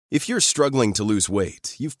If you're struggling to lose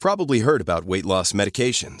weight, you've probably heard about weight loss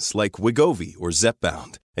medications like Wegovy or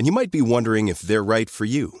Zepbound, and you might be wondering if they're right for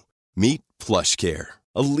you. Meet PlushCare,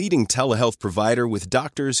 a leading telehealth provider with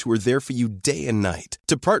doctors who are there for you day and night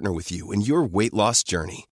to partner with you in your weight loss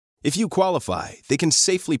journey. If you qualify, they can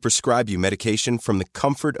safely prescribe you medication from the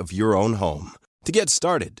comfort of your own home. To get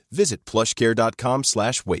started, visit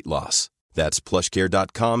plushcare.com/weightloss. That's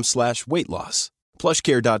plushcare.com/weightloss.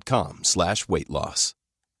 plushcare.com/weightloss.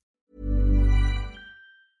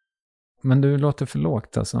 Men du låter för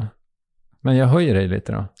lågt alltså. Men jag höjer dig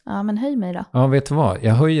lite då. Ja, men höj mig då. Ja, vet du vad?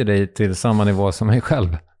 Jag höjer dig till samma nivå som mig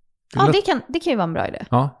själv. Det kan ju vara en bra idé.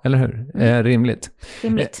 Ja, eller hur? Rimligt.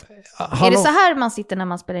 Rimligt. Är det så här man sitter när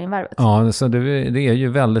man spelar in varvet? Ja, så det är ju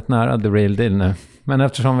väldigt nära the real deal nu. Men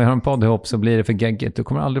eftersom vi har en podd ihop så blir det för geggigt. Du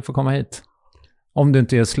kommer aldrig få komma hit. Om du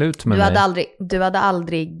inte gör slut med mig. Du hade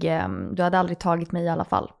aldrig tagit mig i alla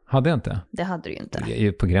fall. Hade jag inte? Det hade du ju inte. Det är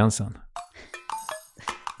ju på gränsen.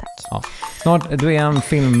 Tack. Ja. Snart, du är en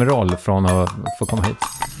filmroll från att få komma hit.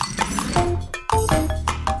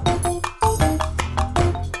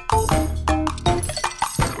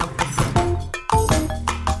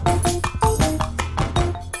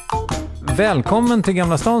 Välkommen till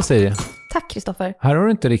Gamla stan, Siri. Tack, Kristoffer. Här har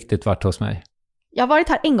du inte riktigt varit hos mig. Jag har varit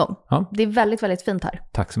här en gång. Ja. Det är väldigt, väldigt fint här.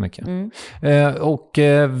 Tack så mycket.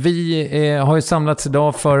 Vi har ju samlats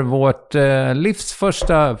idag för vårt livs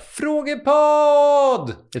första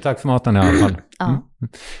frågepodd. Tack för maten i alla fall.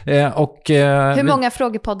 Hur många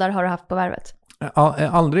frågepoddar har du haft på varvet?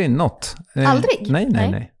 Aldrig något. Aldrig?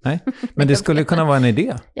 Nej. Men det skulle kunna vara en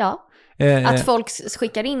idé. Ja, att folk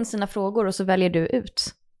skickar in sina frågor och så väljer du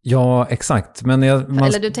ut. Ja, exakt. Men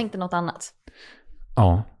eller du tänkte något annat?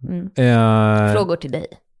 Ja. Frågor till dig.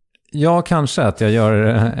 Ja, kanske att jag gör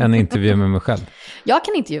en intervju med mig själv. Jag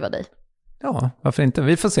kan intervjua dig. Ja, varför inte?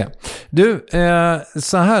 Vi får se. Du,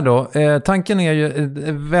 så här då. Tanken är ju,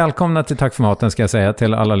 välkomna till Tack för maten ska jag säga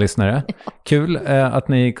till alla lyssnare. Ja. Kul att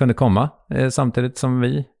ni kunde komma samtidigt som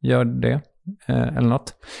vi gör det. Eller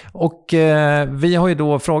något. Och vi har ju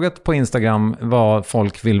då frågat på Instagram vad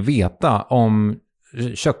folk vill veta om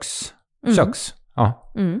köks. Ja.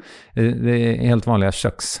 Det är helt vanliga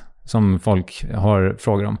köks som folk har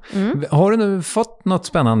frågor om. Har du nu fått något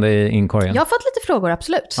spännande i inkorgen? Jag har fått lite frågor,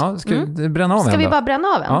 absolut. Ja, ska vi bränna av en? Ska vi bara bränna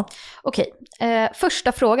av en? Ja. Okej.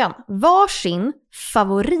 Första frågan. Varsin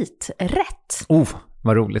favoriträtt?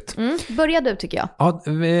 Vad roligt. Börja du, tycker jag. Ja,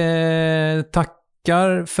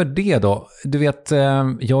 tackar för det då. Du vet,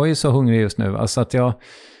 jag är ju så hungrig just nu. Alltså att jag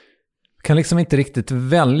kan liksom inte riktigt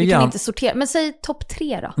välja. Du kan inte sortera. Men säg topp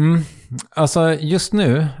 3 då. Alltså just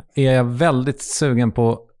nu är jag väldigt sugen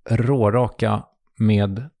på råraka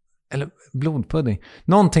med, eller blodpudding.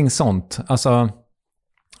 Någonting sånt. Alltså,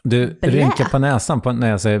 du rynkar på näsan när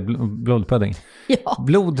jag säger blodpudding. Ja.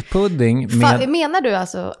 Blodpudding med... Menar du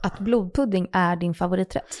alltså att blodpudding är din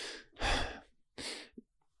favoriträtt?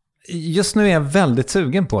 Just nu är jag väldigt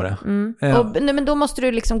sugen på det. Men då måste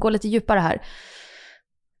du liksom gå lite djupare här.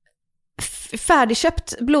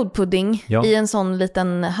 Färdigköpt blodpudding i en sån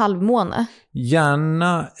liten halvmåne.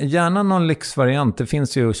 Gärna någon lyxvariant. Det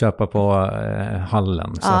finns ju att köpa på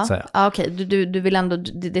hallen så att säga. Ja, okej. Du vill ändå,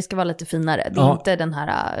 det ska vara lite finare. Det är inte den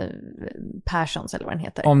här Perssons eller vad den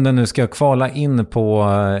heter. Om den nu ska kvala in på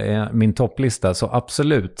min topplista så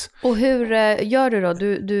absolut. Och hur gör du då?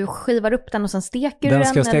 Du skivar upp den och sen steker du den? Den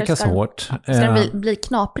ska stekas hårt. Ska den bli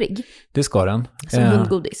knaprig? Det ska den. Som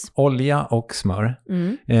hundgodis. Olja och smör.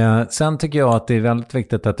 Sen tycker jag att det är väldigt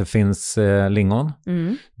viktigt att det finns lingon.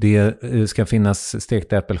 Det ska finnas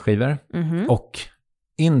stekta äppelskivor. Och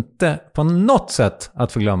inte på något sätt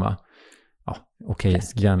att förglömma. Ja, okej,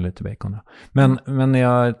 gärna lite bacon. Men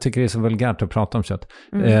jag tycker det är så vulgärt att prata om kött.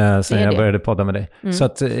 Sen jag började podda med dig. Så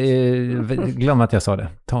att glöm att jag sa det.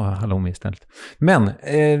 Ta halloumi istället. Men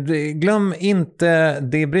glöm inte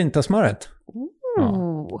det bryntasmöret.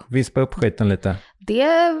 Ja, vispa upp skiten lite. Det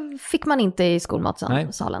fick man inte i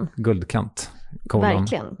skolmatsalen. Guldkant.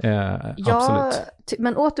 Verkligen. Absolut.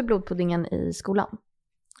 Men åt du blodpuddingen i skolan?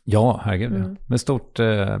 Ja, herregud. Med stort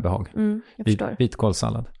behag. Jag förstår.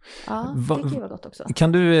 Vitkålssallad. Ja, det kan ju vara gott också.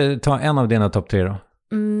 Kan du ta en av dina topp 3 då?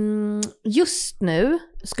 Just nu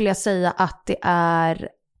skulle jag säga att det är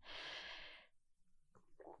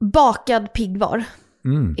bakad piggvar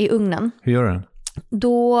i ugnen. Hur gör du den?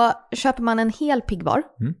 Då köper man en hel piggvar.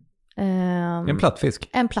 En plattfisk.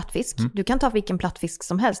 En plattfisk. Du kan ta vilken plattfisk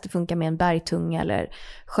som helst. Det funkar med en bergtunga eller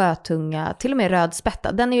sjötunga. Till och med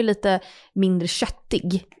rödspätta. Den är ju lite mindre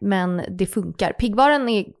köttig. Men det funkar. Piggvaren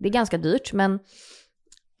det är ganska dyrt. Men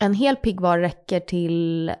en hel piggvar räcker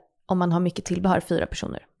till, om man har mycket tillbehör, 4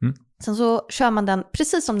 personer. Sen så kör man den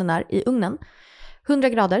precis som den är i ugnen. 100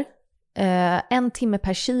 grader. 1 timme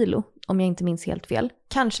per kilo, om jag inte minns helt fel.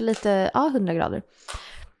 Kanske lite, 100 grader.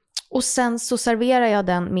 Och sen så serverar jag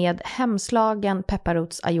den med hemslagen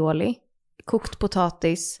pepparrotsaioli, kokt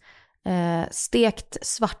potatis, stekt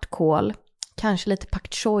svartkål, kanske lite pak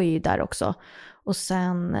choi där också. Och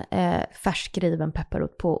sen färskriven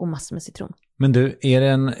pepparrot på och massor med citron. Men du,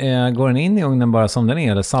 går den in i ugnen bara som den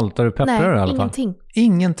är eller saltar du pepprar i alla fall?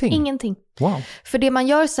 Ingenting. Wow. För det man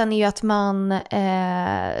gör sen är ju att man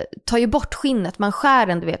tar ju bort skinnet, man skär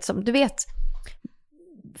den, du vet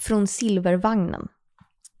från silvervagnen.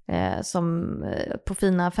 Som på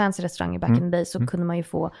fina fancy restauranger back in the day så kunde man ju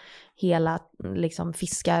få hela liksom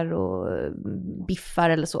fiskar och biffar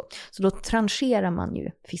eller så. Så då trancherar man ju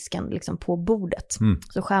fisken liksom på bordet.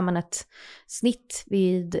 Så skär man ett snitt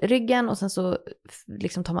vid ryggen och sen så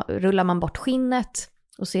liksom rullar man bort skinnet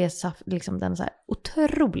och ser liksom den så här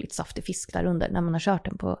otroligt saftig fisk där under när man har kört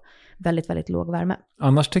den på väldigt, väldigt låg värme.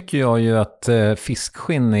 Annars tycker jag ju att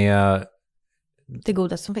fiskskinn är det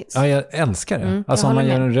godaste som finns. Ja, jag älskar det. Alltså om man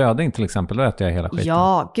gör en röding till exempel, då äter jag hela skiten.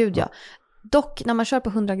 Ja, gud ja. Dock, när man kör på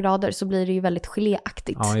 100 grader så blir det ju väldigt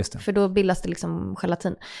geléaktigt. Ja, just det. För då bildas det liksom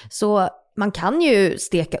gelatin. Så man kan ju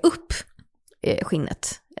steka upp skinnet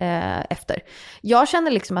efter. Jag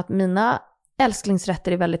känner liksom att mina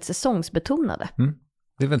älsklingsrätter är väldigt säsongsbetonade.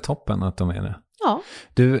 Det är väl toppen att de är det. Ja.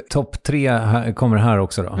 Du, topp 3 kommer här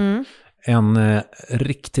också då. En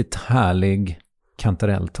riktigt härlig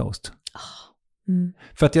kantarelltoast.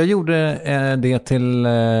 För att jag gjorde det till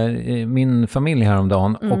min familj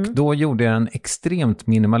häromdagen och då gjorde jag en extremt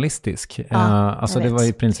minimalistisk. Alltså det var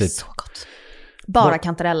i princip... Det är så gott. Bara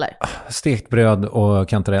kantareller. Stekt bröd och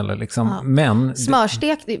kantareller liksom. Ja. Men...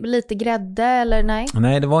 Smörstekt, lite grädde eller nej?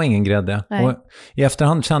 Nej, det var ingen grädde. Och i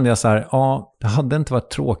efterhand kände jag så här, det hade inte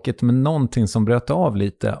varit tråkigt med någonting som bröt av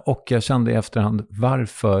lite. Och jag kände i efterhand,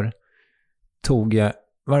 varför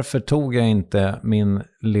tog jag inte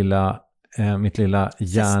mitt lilla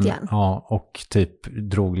järn och typ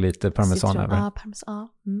drog lite parmesan över. Ja, parmesan.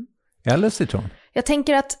 Eller citron. Jag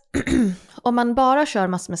tänker att om man bara kör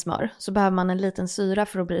massor med smör så behöver man en liten syra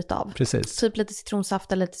för att bryta av. Precis. Typ lite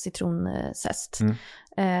citronsaft eller lite citronzest.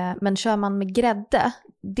 Men kör man med grädde,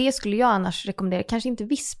 det skulle jag annars rekommendera. Kanske inte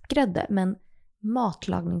vispgrädde, men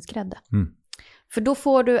matlagningsgrädde. För då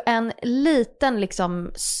får du en liten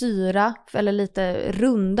liksom syra eller lite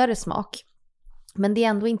rundare smak. Men det är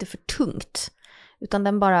ändå inte för tungt.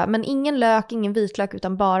 Utan men ingen lök, ingen vitlök,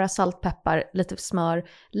 utan bara salt, peppar, lite smör,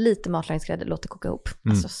 lite matlagningsgrädde, låt det koka ihop.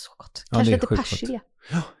 Alltså så gott. Kanske lite persilja.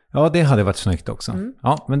 Ja, det hade varit snyggt också.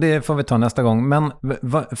 Ja, men det får vi ta nästa gång. Men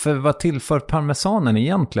vad tillför parmesanen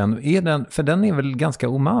egentligen? För den är väl ganska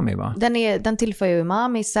umami, va? Den tillför ju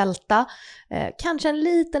umami, sälta, kanske en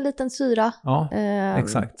liten syra. Ja,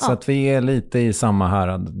 exakt. Så att vi är lite i samma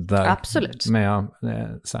härad där. Absolut. Med,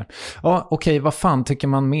 så här. Ja, okej, vad fan tycker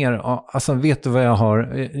man mer? Alltså, vet du vad jag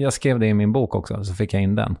har? Jag skrev det i min bok också, så fick jag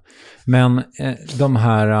in den. Men de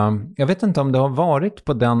här, jag vet inte om du har varit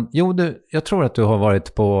på den. Jo, jag tror att du har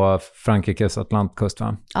varit på Frankrikes Atlantkust,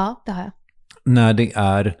 va? Ja, det har jag. När det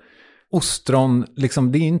är ostron,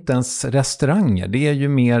 liksom, det är inte ens restauranger. Det är ju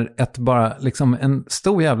mer bara liksom en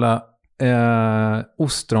stor jävla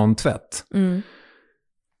ostrontvätt.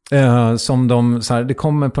 Som så här, det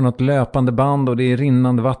kommer på något löpande band och det är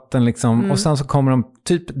rinnande vatten liksom. Och sen så kommer de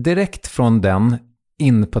typ direkt från den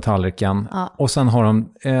in på tallriken. Och sen har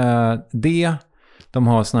de de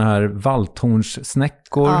har såna här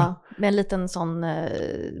valthornssnäckor. Ja, med en liten sån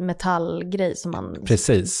metallgrej som man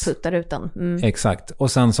puttar ut den. Exakt.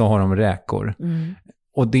 Och sen så har de räkor.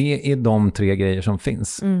 Och det är de 3 grejer som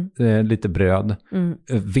finns. Lite bröd,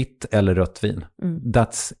 vitt eller rött vin.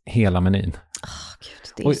 That's hela menyn.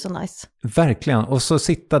 Gud, det är så nice. Verkligen. Och så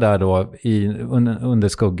sitta där då under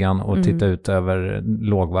skuggan och titta ut över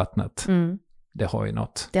lågvattnet. Det har ju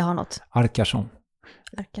något. Det har något. Arcachon.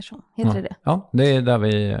 Heter det? Ja, det är där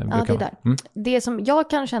vi brukar det är där. Det som jag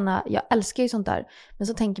kan känna, jag älskar ju sånt där. Men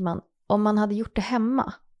så tänker man, om man hade gjort det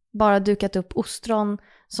hemma, bara dukat upp ostron,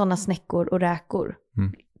 sådana snäckor och räkor,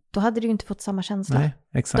 då hade det ju inte fått samma känsla. Nej,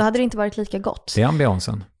 exakt. Då hade det inte varit lika gott. Det är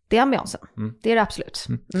ambiansen. Det är det absolut.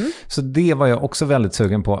 Så det var jag också väldigt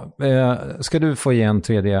sugen på. Ska du få ge en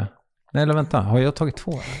 3D? Nej, eller vänta, har jag tagit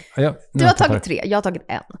 2? Du har tagit 3, jag har tagit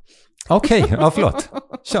 1. Okej, förlåt.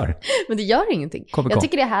 Kör. Men det gör ingenting. Jag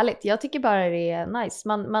tycker det är härligt. Jag tycker bara det är nice.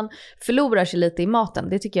 Man förlorar sig lite i maten.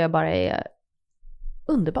 Det tycker jag bara är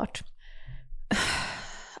underbart.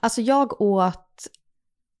 Alltså jag åt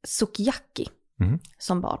sukiyaki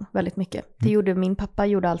som barn väldigt mycket. Min pappa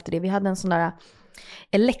gjorde alltid det. Vi hade en sån där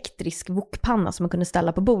elektrisk wokpanna som man kunde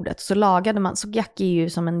ställa på bordet. Så lagade man, sukiyaki är ju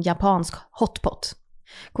som en japansk hotpot.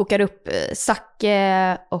 Kokar upp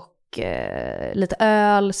sake och lite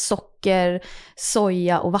öl, socker,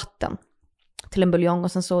 soja och vatten till en buljong.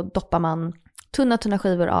 Och sen så doppar man tunna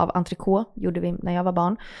skivor av entrecote, gjorde vi när jag var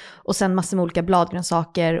barn. Och sen massor med olika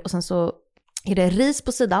bladgrönsaker. Och sen så är det ris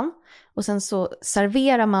på sidan. Och sen så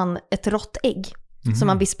serverar man ett rått ägg som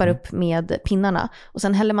man vispar upp med pinnarna. Och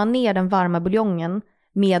sen häller man ner den varma buljongen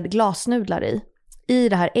med glasnudlar i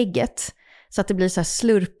det här ägget. Så att det blir så här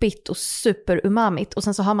slurpigt och superumamigt. Och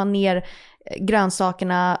sen så har man ner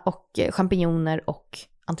grönsakerna och champinjoner och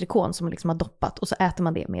entrecote som man liksom har doppat. Och så äter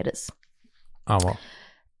man det med ris. Ja.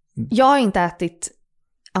 Jag har inte ätit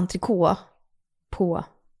entrecote på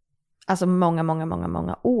alltså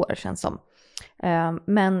många år känns som.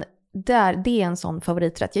 Men det är en sån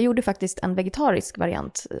favoriträtt. Jag gjorde faktiskt en vegetarisk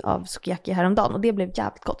variant av sukiyaki häromdagen och det blev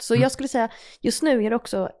jävligt gott. Så jag skulle säga, just nu är det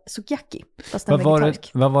också sukiyaki, fast en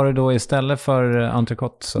vegetarisk. Vad var det då istället för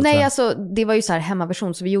entrecote? Nej, alltså det var ju så här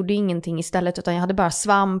hemmaversion, så vi gjorde ingenting istället, utan jag hade bara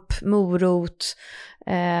svamp, morot,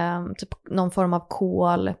 typ någon form av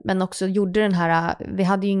kål, men också gjorde den här, vi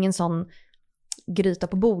hade ju ingen sån gryta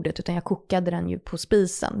på bordet, utan jag kokade den ju på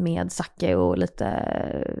spisen med sake och lite...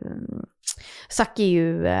 Sake är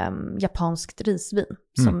ju japanskt risvin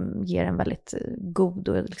som ger en väldigt god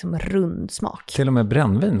och liksom rund smak. Till och med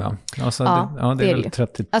brännvin, va? Alltså, det är väl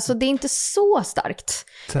 30... Alltså det är inte så starkt.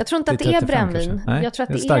 Jag tror inte att det är brännvin. Nej, jag tror att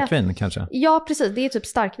det är starkvin kanske. Ja, precis. Det är typ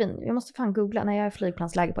starkvin. Jag måste fan googla när jag är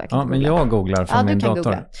flygplansläge på. Men jag googlar från min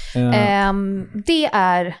dator. Det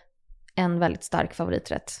är en väldigt stark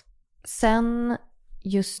favoriträtt. Sen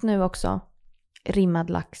just nu också rimmad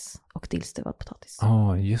lax och dillstuvad potatis.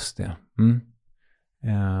 Ja, just det.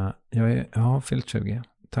 Jag har fyllt 20.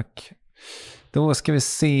 Tack. Då ska vi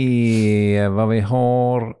se vad vi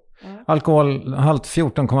har. Alkoholhalt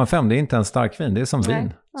 14,5. Det är inte en starkvin, det är som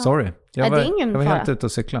vin. Sorry. Jag var helt ute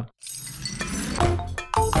och cykla.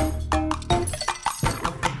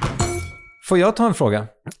 Får jag ta en fråga?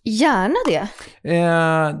 Gärna det.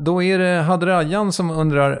 Då är det Hadrajan som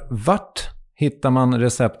undrar, vart hittar man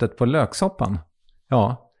receptet på löksoppan?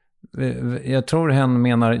 Ja, jag tror hen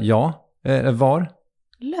menar ja. Var?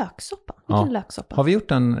 Löksoppa? Vilken löksoppa? Har vi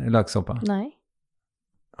gjort en löksoppa? Nej.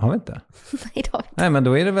 Har vi inte? Nej, det har vi inte. Nej, men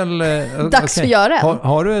då är det väl... Dags för att göra en.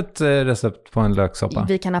 Har du ett recept på en löksoppa?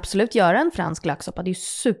 Vi kan absolut göra en fransk löksoppa. Det är ju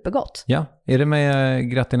supergott. Ja, är det med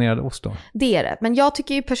gratinerad ost då? Det är det, men jag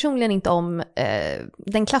tycker ju personligen inte om...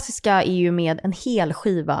 den klassiska är ju med en hel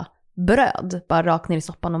skiva bröd. Bara rakt ner i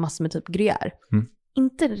soppan och massor med typ gruyère.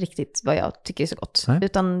 Inte riktigt vad jag tycker är så gott. Nej.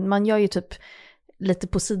 Utan man gör ju typ lite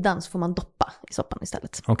på sidan så får man doppa i soppan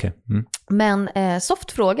istället. Okej. Men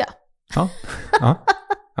soft fråga. Ja.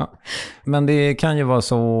 Men det kan ju vara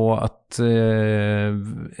så att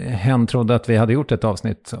hen trodde att vi hade gjort ett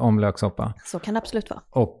avsnitt om löksoppa. Så kan det absolut vara.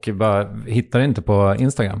 Och bara hittar inte på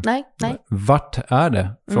Instagram. Nej. Vart är det?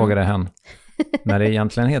 Frågade hen. När det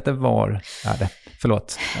egentligen heter var är det.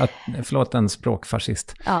 Förlåt en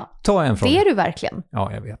språkfascist. Ja. Ta en fråga. Det är du verkligen.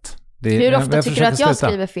 Ja, jag vet. Hur ofta tycker du att jag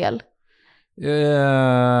skriver fel?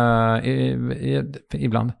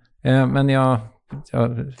 Ibland. Men jag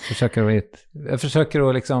försöker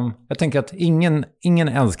att liksom... Jag tänker att ingen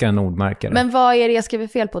älskar en ordmärkare. Men vad är det jag skriver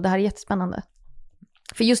fel på? Det här är jättespännande.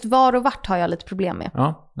 För just var och vart har jag lite problem med.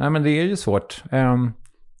 Ja, nej, men det är ju svårt.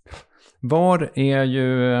 Var är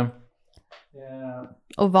ju...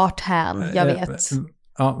 Och vart hän, jag vet.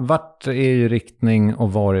 Ja, vart är ju riktning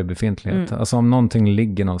och var är befintlighet. Alltså om någonting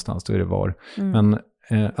ligger någonstans, då är det var. Men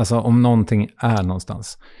alltså om någonting är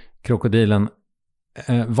någonstans. Krokodilen,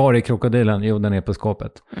 var är krokodilen? Jo, den är på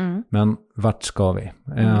skåpet. Men vart ska vi?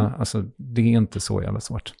 Alltså det är inte så jävla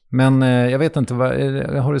svårt. Men jag vet inte,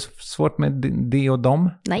 har du svårt med det och dem?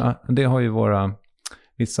 Nej. Ja, det har ju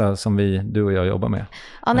vissa som du och jag jobbar med.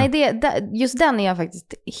 Ja, nej, just den är jag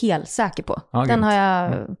faktiskt helt säker på. Ja, den har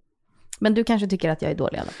jag... Men du kanske tycker att jag är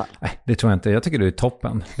dålig i alla fall. Nej, det tror jag inte. Jag tycker du är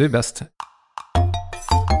toppen. Du är bäst.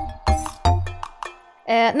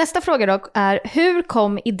 Nästa fråga då är, hur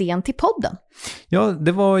kom idén till podden? Ja,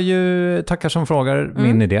 det var ju, tackar som frågar,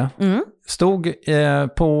 min idé. Stod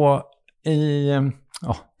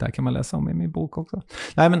där kan man läsa om i min bok också.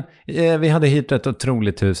 Nej, men vi hade hyrt ett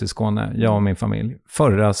otroligt hus i Skåne, jag och min familj,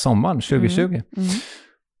 förra sommaren 2020.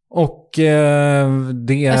 Och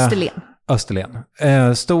det... Österlen.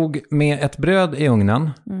 Stod med ett bröd i ugnen,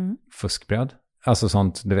 fuskbröd. Alltså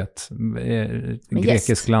sånt, du vet,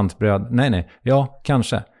 grekisk lantbröd. Nej, ja,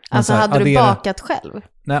 kanske. Alltså hade du bakat själv?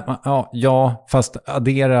 Nej, ja, fast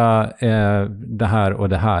addera det här och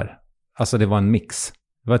det här. Alltså det var en mix.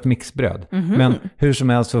 Det var ett mixbröd. Men hur som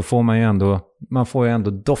helst så får man får ju ändå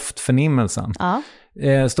doftförnimmelsen.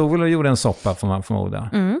 Stod väl och gjorde en soppa får man förmoda.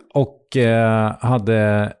 Och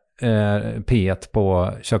hade P1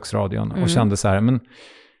 på köksradion och kände så här, men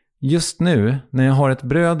just nu när jag har ett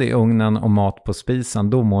bröd i ugnen och mat på spisen,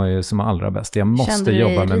 då mår jag ju som allra bäst. Jag måste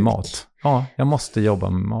jobba med mat. Ja, jag måste jobba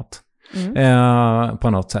med mat. På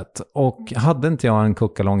något sätt. Och hade inte jag en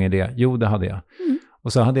kokalong-idé? Jo, det hade jag.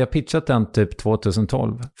 Och så hade jag pitchat den typ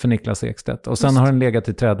 2012 för Niklas Ekstedt. Och sen har den legat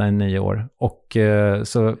i träda i 9 år. Och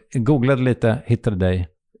så googlade lite, hittade dig,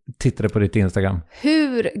 tittade på ditt Instagram.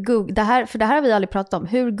 Det här har vi aldrig pratat om.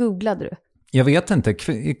 Hur googlade du? Jag vet inte.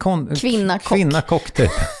 Kvinna-kock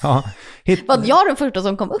typ. Ja. Var jag den första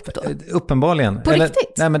som kom upp då? Uppenbarligen. På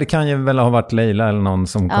riktigt? Nej, men det kan ju väl ha varit Leila eller någon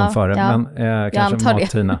som kom före. Ja. Men kanske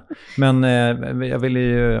Mat-Tina. Men jag ville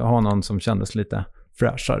ju ha någon som kändes lite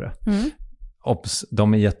fräschare. Obs,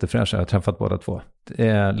 de är jättefräscha. Jag har träffat båda två.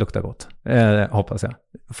 Det luktar gott. Hoppas jag.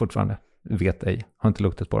 Fortfarande. Vet ej. Har inte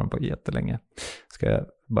luktat på dem på jättelänge. Ska jag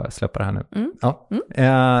bara släppa det här nu. Ja.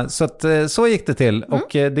 Så att så gick det till.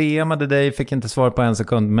 Och DMade dig, fick inte svar på en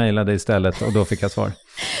sekund, mejlade istället och då fick jag svar.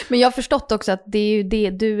 Men jag har förstått också att det är ju det,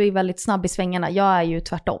 du är väldigt snabb i svängarna. Jag är ju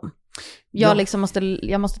tvärtom.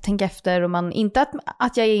 Jag måste tänka efter och inte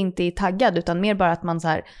att jag inte är taggad utan mer bara att man så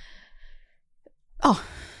här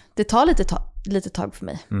det tar lite tag för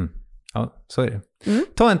mig. Ja, så är det.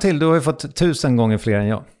 Ta en till, du har ju fått 1000 gånger fler än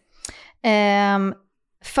jag.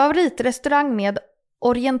 Favoritrestaurang med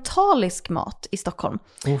orientalisk mat i Stockholm.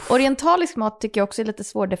 Orientalisk mat tycker jag också är lite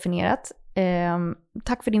svårdefinierat.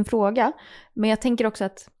 Tack för din fråga. Men jag tänker också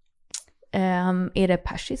att är det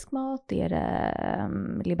persisk mat? Är det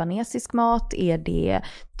libanesisk mat? Är det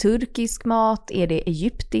turkisk mat? Är det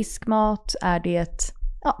egyptisk mat? Är det...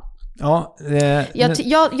 Ja,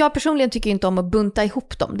 jag personligen tycker inte om att bunta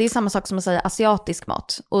ihop dem. Det är samma sak som att säga asiatisk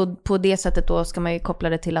mat. Och på det sättet då ska man ju koppla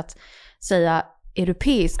det till att säga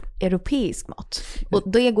europeisk mat.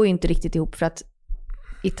 Och det går ju inte riktigt ihop för att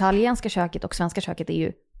italienska köket och svenska köket är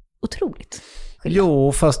ju otroligt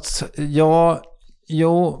skillnad.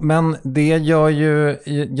 Men det gör ju,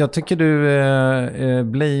 jag tycker du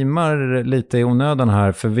blamar lite i onödan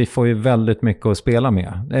här för vi får ju väldigt mycket att spela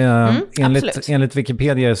med. Enligt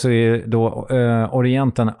Wikipedia så är då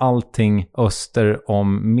Orienten allting öster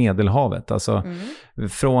om Medelhavet. Alltså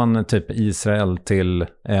från typ Israel till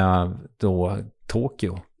då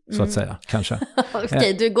Tokyo. Så att säga, kanske.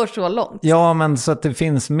 Okej, du går så långt. Ja, men så att det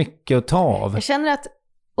finns mycket att ta av. Jag känner att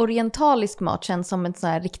orientalisk mat känns som en sån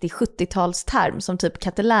här riktig 70-talsterm som typ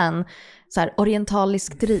catalan, så här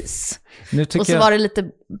orientaliskt ris. Och så var det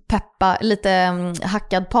lite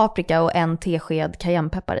hackad paprika och en tesked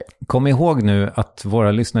cayennepeppar i. Kom ihåg nu att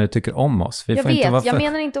våra lyssnare tycker om oss. Jag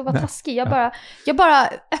menar inte att vara taskig. Jag bara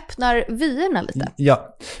öppnar vyerna lite.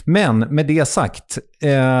 Ja, men med det sagt,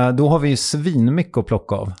 då har vi ju svinmycket att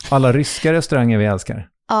plocka av. Alla ryska restauranger vi älskar.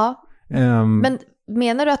 Ja, men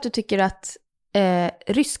menar du att du tycker att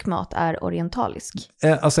rysk mat är orientalisk?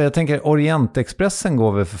 Alltså jag tänker Orientexpressen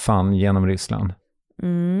går väl för fan genom Ryssland.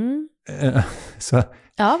 Så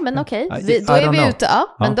ja, men okej. Då är vi ute.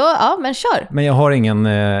 Men kör. Men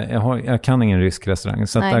jag kan ingen rysk restaurang,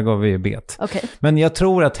 så där går vi bet. Okay. Men jag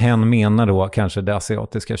tror att hen menar då kanske det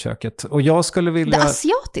asiatiska köket. Och jag skulle vilja... Det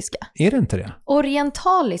asiatiska? Är det inte det?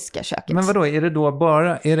 Orientaliska köket. Men vadå, är det då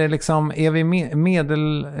bara... Är det liksom... Är vi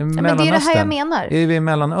Mellanöstern? Men det är det här jag menar. Är vi i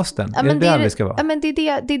Mellanöstern? Är det där vi ska vara? Ja, men det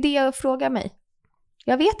är det jag frågar mig.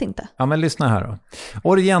 Jag vet inte. Ja, men lyssna här då.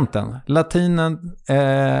 Orienten, latinen,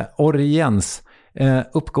 oriens,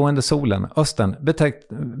 uppgående solen, östern,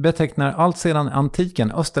 betecknar allt sedan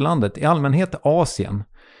antiken österlandet, i allmänhet Asien,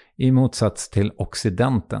 i motsats till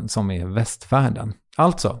occidenten som är västvärlden.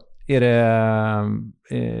 Alltså, är det...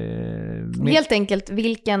 Helt enkelt,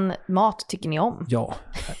 vilken mat tycker ni om? Ja,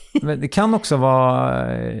 men det kan också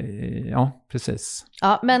vara... Ja, precis.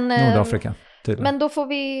 Ja, men... Nordafrika. Men då får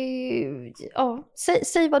vi,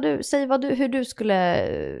 säg hur du skulle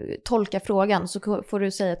tolka frågan, så får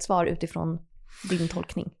du säga ett svar utifrån din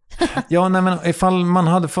tolkning. Ja, nej, men ifall man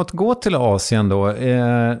hade fått gå till Asien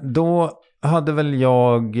då hade väl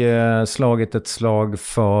jag slagit ett slag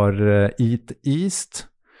för Eat East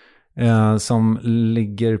som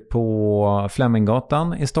ligger på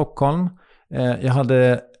Fleminggatan i Stockholm. Jag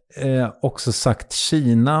hade också sagt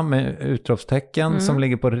Kina med utropstecken som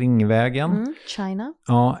ligger på Ringvägen. China.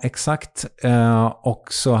 Ja, exakt. Och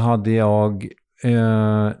så hade jag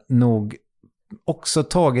nog också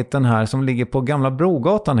tagit den här som ligger på Gamla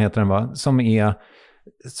Brogatan heter den va?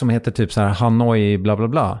 Som heter typ så här Hanoi bla bla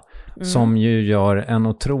bla. Som ju gör en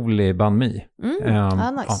otrolig banh mi.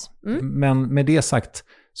 Nice. Men med det sagt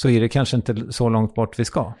så är det kanske inte så långt bort vi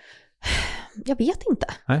ska. Jag vet inte.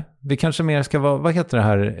 Nej, vi kanske mer ska vara, vad heter det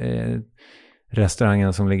här?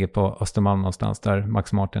 restaurangen som ligger på Östermalm någonstans där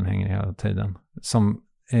Max Martin hänger hela tiden. Som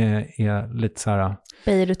är lite så här...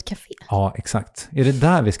 Beirut Café. Ja, exakt. Är det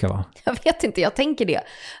där vi ska vara? Jag vet inte, jag tänker det.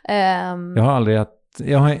 Jag har aldrig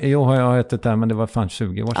jag har ätit där, men det var fan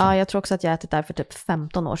 20 år sedan. Ja, jag tror också att jag ätit där för typ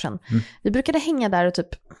 15 år sedan. Vi brukade hänga där och typ,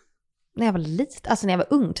 när jag var när jag var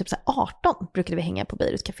ung, typ så här 18, brukade vi hänga på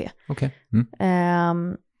Beirut Café. Okej.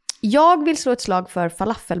 Jag vill slå ett slag för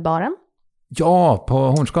falafelbaren. Ja, på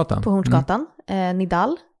Hornsgatan. På Hornsgatan.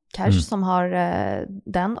 Nidal Kers som har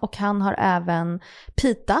den. Och han har även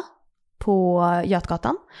Pita på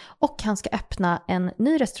Götgatan. Och han ska öppna en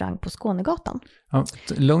ny restaurang på Skånegatan. Ja,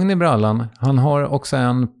 lugn i brallan. Han har också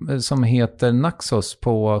en som heter Naxos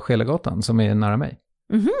på Skelegatan som är nära mig.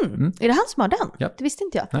 Är det han som har den? Ja. Det visste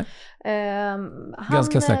inte jag. Nej.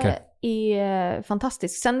 Ganska säker. Är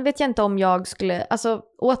fantastisk. Sen vet jag inte om jag skulle... Alltså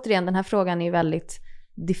återigen, den här frågan är väldigt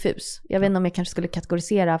diffus. Jag vet inte om jag kanske skulle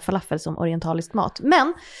kategorisera falafel som orientalisk mat.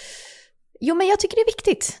 Men jag tycker det är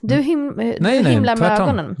viktigt. Du himlar med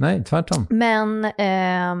ögonen. Nej, tvärtom. Men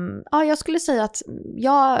jag skulle säga att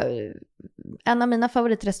en av mina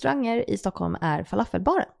favoritrestauranger i Stockholm är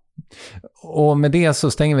falafelbaren. Och med det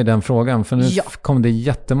så stänger vi den frågan, för nu kom det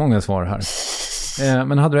jättemånga svar här.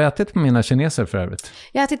 Men hade du ätit på mina kineser för övrigt?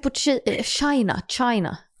 Jag har ätit på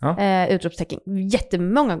China. Utropstecken.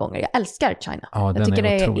 Jättemånga gånger. Jag älskar China. Ja, jag tycker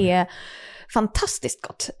det är fantastiskt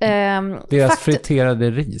gott. Deras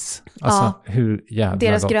friterade ris. Alltså hur jävla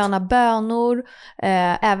deras gott. gröna bönor.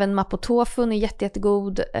 Även mapo tofun är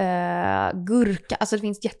jättegod. Gurka. Alltså det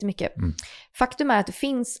finns jättemycket. Faktum är att det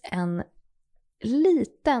finns en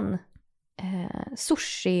liten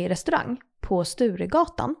sushi-restaurang på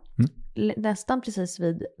Sturegatan. Nästan precis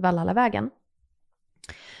vid Valhallavägen.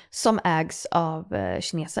 Som ägs av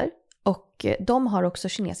kineser. Och de har också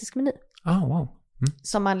kinesisk meny. Wow.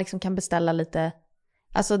 Som man liksom kan beställa lite.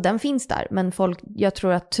 Alltså den finns där. Men jag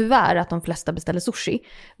tror att tyvärr att de flesta beställer sushi.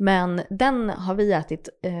 Men den har vi ätit.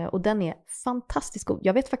 Och den är fantastiskt god.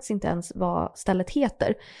 Jag vet faktiskt inte ens vad stället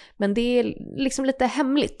heter. Men det är liksom lite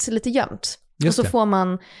hemligt. Lite gömt. Och så får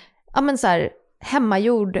man så här,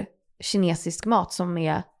 hemmagjord kinesisk mat som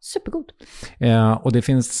är supergod. Och det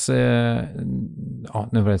finns,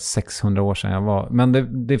 nu var det 600 år sedan jag var, men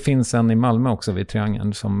det finns en i Malmö också vid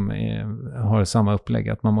Triangeln som har samma upplägg,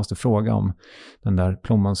 att man måste fråga om den där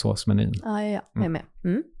plommonsåsmenyn. Ja, jag är med.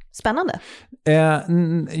 Spännande.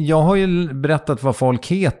 Jag har ju berättat vad folk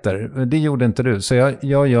heter. Det gjorde inte du. Så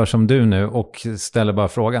jag gör som du nu och ställer bara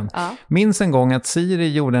frågan. Minns en gång att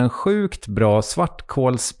Siri gjorde en sjukt bra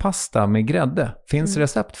svartkålspasta med grädde. Finns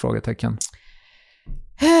recept? Frågetecken.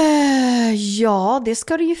 Ja, det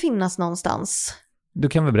ska det ju finnas någonstans. Du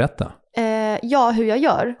kan väl berätta? Hur jag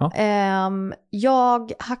gör. Ja.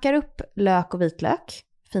 Jag hackar upp lök och vitlök.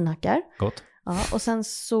 Finhackar. Gott. Ja, och sen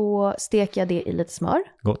så steker jag det i lite smör.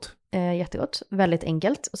 Gott. Jättegott. Väldigt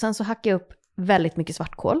enkelt. Och sen så hackar jag upp väldigt mycket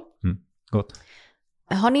svartkål. Gott.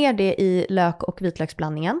 Har ner det i lök- och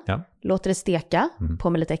vitlöksblandningen. Ja. Låter det steka. På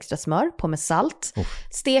med lite extra smör. På med salt.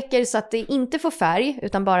 Steker så att det inte får färg.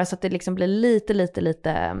 Utan bara så att det liksom blir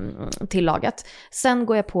lite tillagat. Sen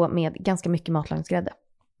går jag på med ganska mycket matlagningsgrädde.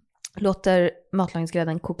 Låter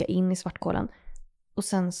matlagningsgrädden koka in i svartkålen. Och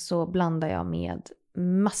sen så blandar jag med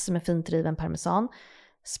massor med fintriven parmesan,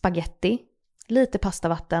 spaghetti, lite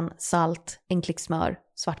pastavatten, salt, en klick smör,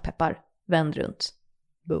 svartpeppar, vänd runt.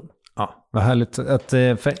 Boom. Ja, vad härligt att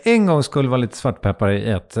för en gång skulle vara lite svartpeppar i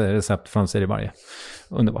ett recept från Siri Barje.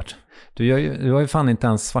 Underbart. Du har ju fan inte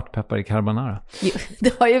ens svartpeppar i carbonara. Jo,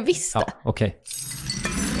 det har jag visst det. Ja, okej.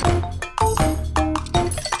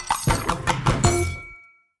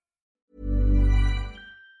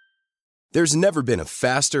 There's never been a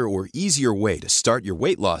faster or easier way to start your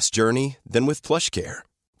weight loss journey than with PlushCare.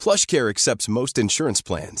 PlushCare accepts most insurance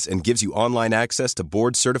plans and gives you online access to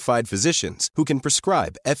board-certified physicians who can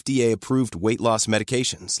prescribe FDA-approved weight loss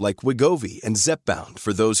medications like Wegovy and Zepbound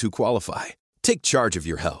for those who qualify. Take charge of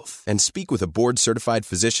your health and speak with a board-certified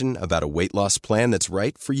physician about a weight loss plan that's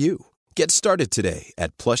right for you. Get started today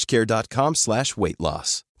at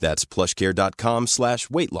plushcare.com/weightloss. That's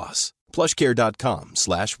plushcare.com/weightloss.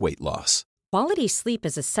 plushcare.com/weightloss. Quality sleep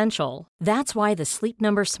is essential. That's why the Sleep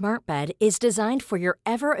Number Smart Bed is designed for your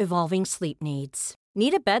ever-evolving sleep needs.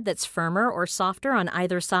 Need a bed that's firmer or softer on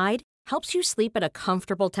either side? Helps you sleep at a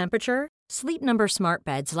comfortable temperature? Sleep Number Smart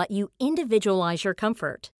Beds let you individualize your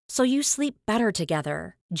comfort, so you sleep better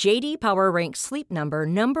together. JD Power ranks Sleep Number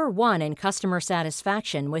 #1 in customer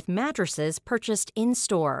satisfaction with mattresses purchased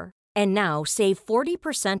in-store. And now, save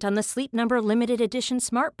 40% on the Sleep Number Limited Edition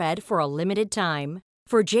Smart Bed for a limited time.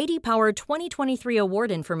 For JD Power 2023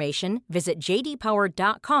 award information, visit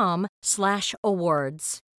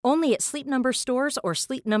jdpower.com/awards. Only at Sleep Number stores or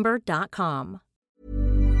sleepnumber.com.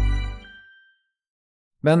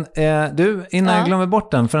 Men du, innan jag glömmer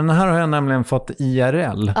bort den, för den här har jag nämligen fått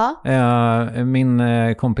IRL. Min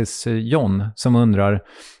kompis John som undrar,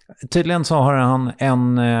 tydligen så har han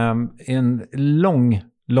en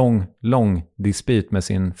lång dispyt med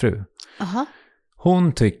sin fru.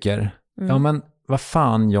 Hon tycker, ja men vad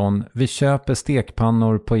fan John, vi köper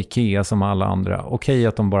stekpannor på Ikea som alla andra. Okej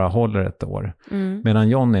att de bara håller ett år. Medan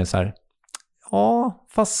John är så här, ja,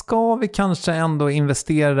 fast ska vi kanske ändå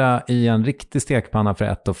investera i en riktig stekpanna för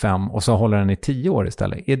 1 500 och så håller den i 10 år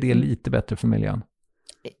istället? Är det lite bättre för miljön?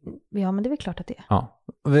 Ja, men det är väl klart att det är. Ja.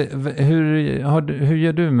 Hur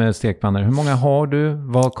gör du med stekpannor? Hur många har du?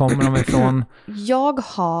 Var kommer de ifrån? Jag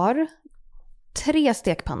har 3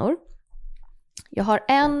 stekpannor. Jag har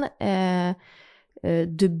en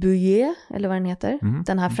Dubuyer, eller vad den heter.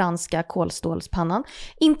 Den här franska kolstålspannan.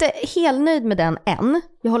 Inte helt nöjd med den än.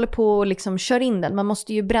 Jag håller på och liksom kör in den. Man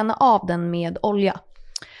måste ju bränna av den med olja.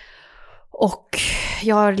 Och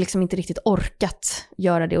jag har liksom inte riktigt orkat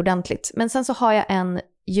göra det ordentligt. Men sen så har jag en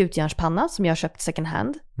gjutjärnspanna som jag har köpt second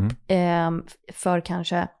hand. För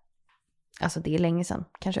kanske, alltså det är länge sedan,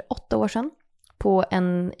 kanske 8 år sedan.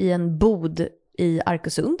 I en bod i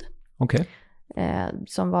Arkösund. Okej.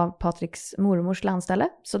 Som var Patriks mormors landställe.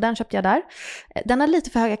 Så den köpte jag där. Den har lite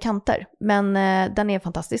för höga kanter, men den är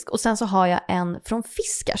fantastisk. Och sen så har jag en från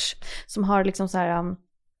Fiskars som har liksom så här,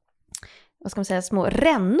 vad ska man säga, små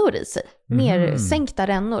rännor i sig. Nersänkta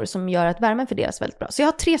rännor som gör att värmen fördelas väldigt bra. Så jag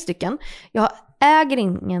har 3 stycken. Jag äger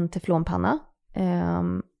ingen teflonpanna.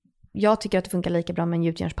 Jag tycker att det funkar lika bra med en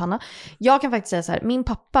gjutjärnspanna. Jag kan faktiskt säga så här, min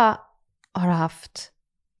pappa har haft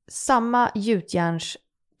samma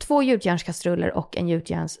 2 gjutjärnskastruller och en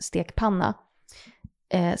gjutjärnsstekpanna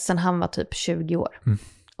sen han var typ 20 år.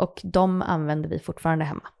 Och de använder vi fortfarande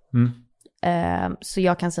hemma. Så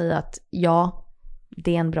jag kan säga att ja,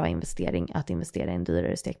 det är en bra investering att investera i en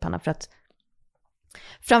dyrare stekpanna, för att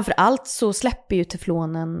framförallt så släpper ju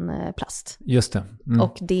teflonen plast. Just det.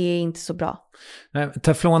 Och det är inte så bra. Nej,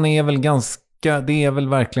 teflon är väl det är väl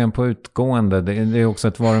verkligen på utgående. Det är också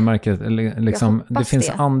ett varumärke. Liksom, det finns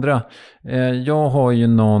andra. Jag har ju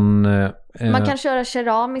någon... Man kan köra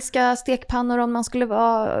keramiska stekpannor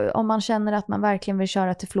om man känner att man verkligen vill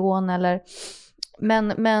köra teflon.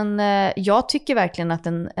 Men jag tycker verkligen att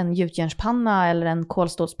en gjutjärnspanna eller en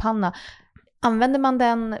kolstålspanna, använder man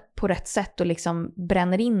den på rätt sätt och liksom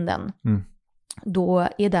bränner in den, då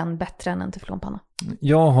är den bättre än en teflonpanna.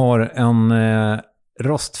 Jag har en...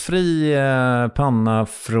 rostfri panna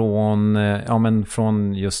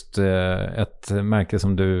från just ett märke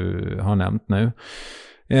som du har nämnt nu.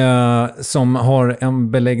 Som har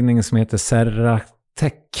en beläggning som heter Serratec,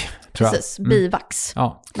 tror jag. Precis, bivax.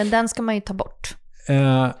 Ja. Men den ska man ju ta bort.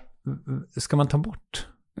 Ska man ta bort?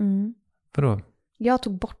 Vadå? Jag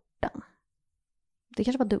tog bort den. Det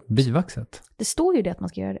kanske var dumt. Bivaxet? Det står ju det att man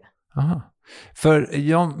ska göra det. Aha. För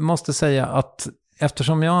jag måste säga att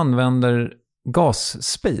eftersom jag använder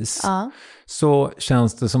gasspis så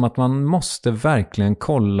känns det som att man måste verkligen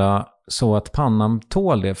kolla så att pannan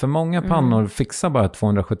tål det. För många pannor fixar bara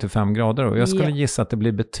 275 grader och jag skulle gissa att det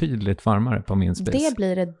blir betydligt varmare på min spis. Det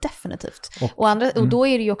blir det definitivt. Och då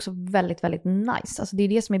är det ju också väldigt, väldigt nice. Alltså det är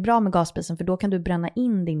det som är bra med gasspisen, för då kan du bränna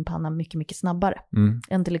in din panna mycket, mycket snabbare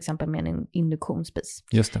än till exempel med en induktionsspis.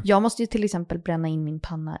 Just det. Jag måste ju till exempel bränna in min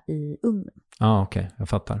panna i ugnen. Ja, okej. Jag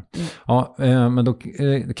fattar. Ja, men då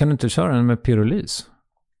kan du inte köra den med pyrolys?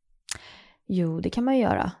 Jo, det kan man ju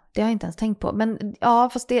göra. Det har jag inte ens tänkt på. Men ja,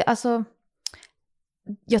 fast det, alltså...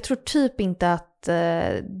 Jag tror typ inte att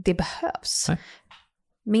det behövs. Nej.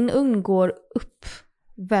 Min ugn går upp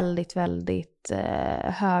väldigt, väldigt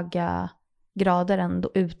höga grader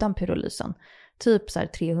ändå utan pyrolysen. Typ så här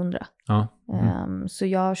 300. Ja. Så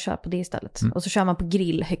jag kör på det istället. Och så kör man på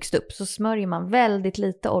grill högst upp. Så smörjer man väldigt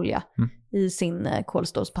lite olja i sin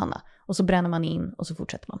kolstålspanna. Och så bränner man in och så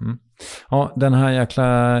fortsätter man. Ja, den här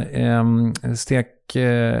jäkla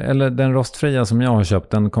eller den rostfria som jag har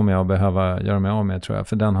köpt, den kommer jag behöva göra mig av med, tror jag.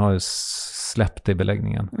 För den har ju släppt i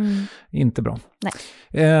beläggningen. Inte bra. Nej.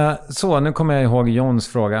 Så, nu kommer jag ihåg Johns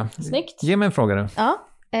fråga. Snyggt. Ge mig en fråga du. Ja.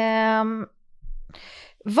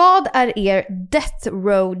 Vad är er death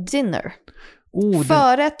row dinner?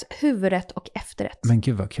 Förrätt, huvudrätt och efterrätt. Men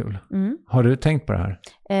gud vad kul. Har du tänkt på det här?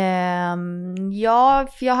 Ja,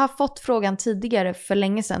 för jag har fått frågan tidigare för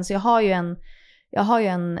länge sedan. Så jag har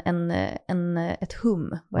ju ett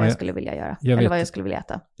hum vad jag skulle vilja göra. Eller vad jag skulle vilja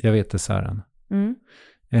äta. Jag vet desserten.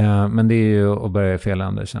 Men det är ju att börja i fel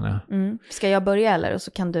ände, känner jag. Ska jag börja eller? Och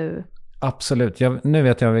så kan du... Absolut. Nu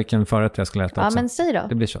vet jag vilken förrätt jag skulle äta också. Ja, men säg då.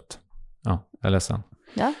 Det blir kött. Ja, jag är ledsen.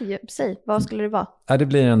 Ja, säg. Vad skulle det vara? Ja, det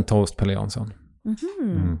blir en toast Pelle Jansson.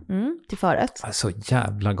 Till förrätt. Så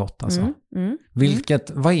jävla gott alltså.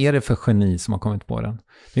 Vad är det för geni som har kommit på den?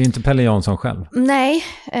 Det är inte Pelle Jansson själv. Nej,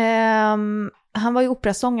 han var ju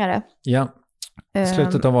operasångare. Ja,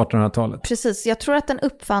 slutet av 1800-talet. Precis, jag tror att den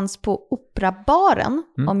uppfanns på Operabaren,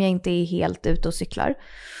 om jag inte är helt ute och cyklar.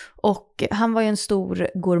 Och han var ju en stor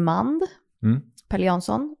gourmand, Pelle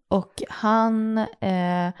Jansson. Och han...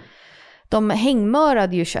 de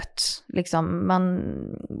hängmörade ju kött, liksom,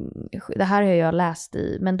 det här har jag läst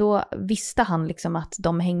i, men då visste han liksom att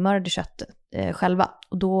de hängmörade kött själva.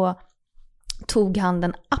 Och då tog han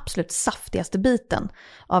den absolut saftigaste biten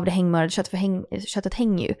av det hängmörade köttet, för köttet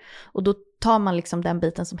hänger ju. Och då tar man liksom den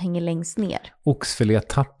biten som hänger längst ner.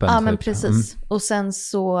 Oxfilétappen. Ja, men precis. Och sen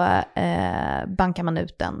så bankar man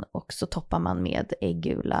ut den och så toppar man med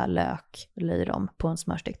äggula, lök, löjrom på en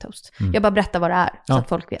smörstekt toast. Jag bara berättar vad det är så att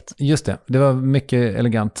folk vet. Just det var mycket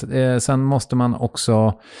elegant. Sen måste man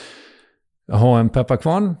också ha en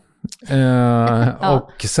pepparkvarn.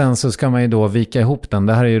 Och sen så ska man ju då vika ihop den.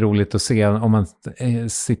 Det här är ju roligt att se om man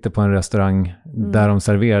sitter på en restaurang där de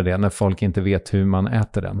serverar det, när folk inte vet hur man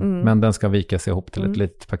äter den. Men den ska vikas ihop till ett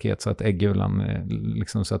litet paket så att äggulan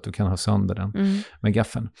liksom, så att du kan ha sönder den med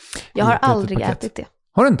gaffeln. Jag har aldrig ätit det.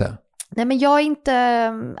 Har du inte? Nej, men jag är inte,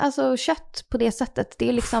 alltså kött på det sättet, det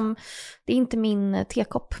är liksom, det är inte min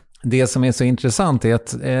tekopp. Det som är så intressant är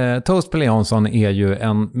att Toast Pelle Jansson är ju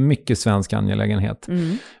en mycket svensk angelägenhet.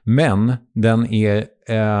 Men den är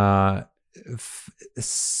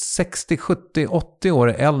 60, 70, 80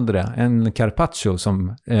 år äldre än carpaccio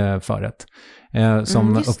som förrätt.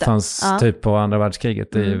 Som uppfanns typ på andra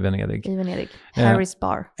världskriget i Venedig. I Venedig. Harry's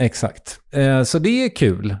Bar. Exakt. Så det är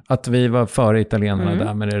kul att vi var före italienarna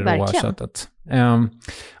där med det råa köttet.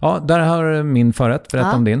 Ja, där har min förrätt.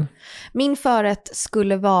 Berätta om din. Min förrätt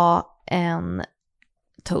skulle vara en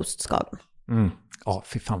toastskagen. Ja,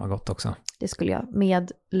 fy fan vad gott också. Det skulle jag,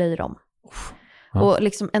 med löjrom. Och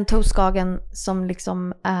liksom en toastskagen som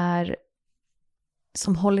liksom är,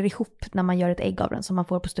 som håller ihop när man gör ett ägg av den, som man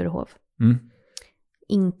får på Sturehov.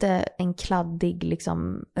 Inte en kladdig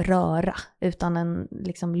liksom röra, utan en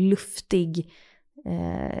liksom luftig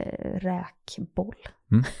räkboll.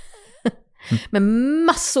 Med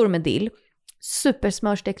massor med dill,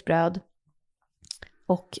 supersmörstekt bröd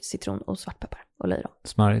och citron och svartpeppar och löjrom.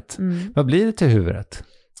 Smarrigt. Vad blir det till huvudrätt?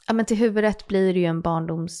 Ja, men till huvudrätt blir det ju en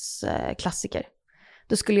barndomsklassiker.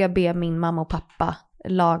 Då skulle jag be min mamma och pappa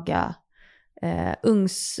laga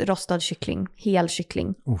ugnsrostad kyckling, hel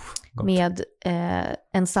kyckling. Med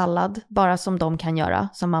en sallad, bara som de kan göra,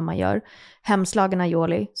 som mamma gör. Hemslagen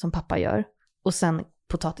aioli, som pappa gör. Och sen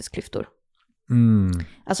potatisklyftor.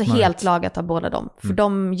 Alltså helt lagat av båda dem. För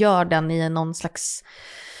de gör den i någon slags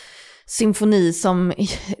symfoni som...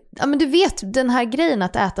 Ja, men du vet, den här grejen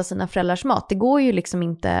att äta sina föräldrars mat, det går ju liksom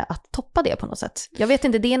inte att toppa det på något sätt. Jag vet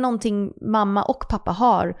inte, det är någonting mamma och pappa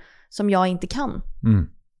har som jag inte kan.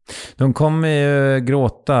 De kommer ju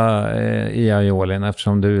gråta i aiolin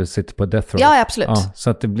eftersom du sitter på death row. Ja, absolut. Ja, så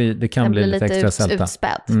att det kan bli lite extra sälta.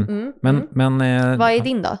 Utspädd. Men vad är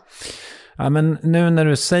din då? Ja, men nu när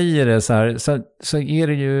du säger det så här, så är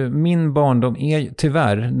det ju, min barndom är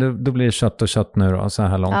tyvärr, då blir det kött och kött nu då, så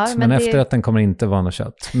här långt. Ja, men efterrätten kommer inte vara något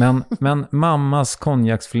kött. Men mammas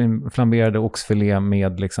konjaksflamberade oxfilé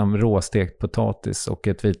med liksom råstekt potatis och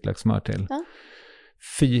ett vitlökssmör till. Ja.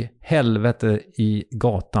 Fy helvete i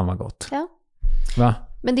gatan var gott. Ja. Va?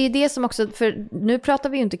 Men det är det som också, för nu pratar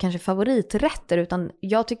vi ju inte kanske favoriträtter, utan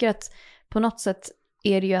jag tycker att på något sätt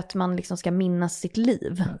är det ju att man liksom ska minnas sitt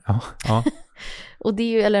liv. Ja. Och det är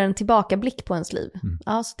ju, eller en tillbakablick på ens liv.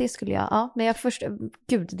 Ja, så det skulle jag, men jag först,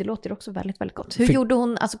 gud, det låter också väldigt, väldigt gott. Hur gjorde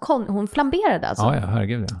hon, alltså hon flamberade alltså? Ja,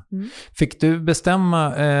 herregud ja. Fick du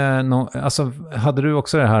bestämma, alltså hade du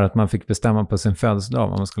också det här att man fick bestämma på sin födelsedag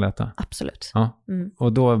vad man skulle äta? Absolut. Ja.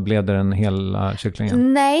 Och då blev det den hela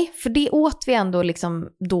kycklingen? Nej, för det åt vi ändå liksom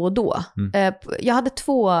då och då. Jag hade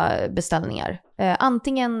 2 beställningar.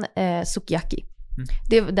 Antingen sukiyaki.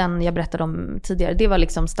 Det var den jag berättade om tidigare. Det var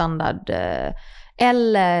liksom standard.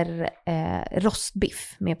 Eller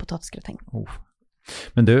rostbiff med potatisgratäng.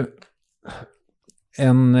 Men du,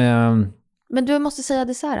 men du måste säga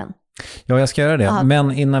desserten. Ja, jag ska göra det. Aha.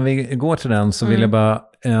 Men innan vi går till den så vill jag bara...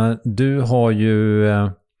 du har ju...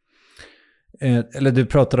 eller du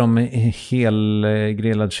pratar om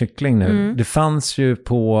helgrillad kyckling nu. Det fanns ju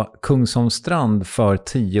på Kungsholmstrand för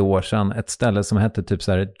 10 år sedan ett ställe som hette typ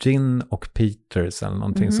så här Gin och Peters eller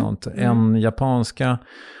någonting sånt. En japanska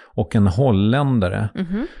och en holländare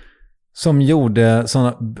som gjorde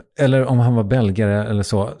såna, eller om han var belgare eller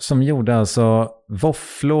så, som gjorde alltså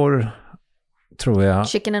våfflor, tror jag.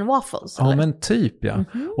 Chicken and waffles? Ja, eller? men typ ja.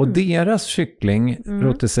 Och deras kyckling,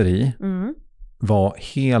 rotisserie, var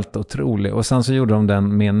helt otrolig. Och sen så gjorde de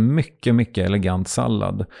den med en mycket, mycket elegant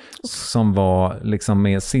sallad. Som var liksom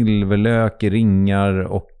med silverlök i ringar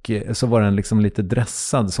och så var den liksom lite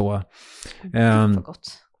dressad så. Vad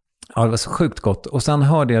gott. Ja, det var så sjukt gott. Och sen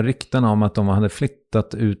hörde jag rykten om att de hade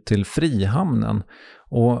flyttat ut till Frihamnen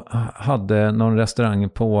och hade någon restaurang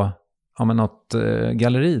på något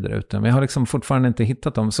galleri där ute. Men jag har liksom fortfarande inte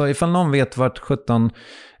hittat dem. Så ifall någon vet vart 17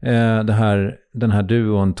 den här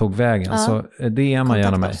duon tog vägen så det är man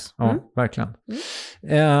gärna mig. Ja, verkligen.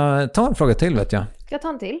 Ta en fråga till vet jag. Ska jag ta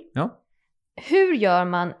en till? Ja. Hur gör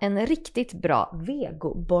man en riktigt bra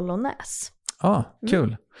vego-bolognese? Ja,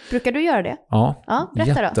 kul. Brukar du göra det? Ja,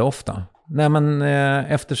 berätta jätteofta. Nej men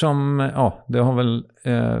eftersom, det har väl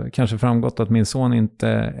kanske framgått att min son inte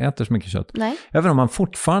äter så mycket kött. Nej. Även om han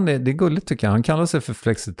fortfarande, det är gulligt tycker jag, han kallar sig för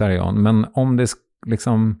flexitarian, men om det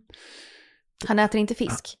liksom... Han äter inte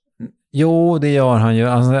fisk? Jo, det gör han ju.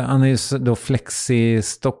 Alltså, han är ju då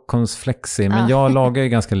Stockholms flexi, men jag lagar ju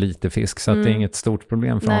ganska lite fisk så att det är inget stort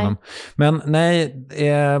problem för honom. Men nej,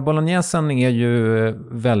 bolognesen är ju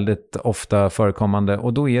väldigt ofta förekommande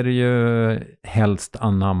och då är det ju helst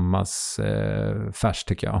anammas färs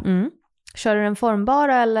tycker jag. Kör du den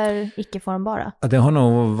formbara eller icke-formbara? Det har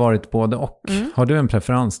nog varit både och. Har du en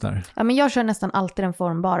preferens där? Ja, men jag kör nästan alltid den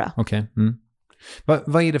formbara. Okej.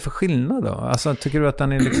 Vad är det för skillnad då? Alltså, tycker du att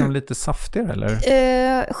den är liksom lite saftigare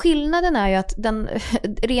eller? Skillnaden är ju att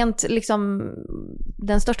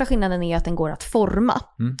den största skillnaden är att den går att forma.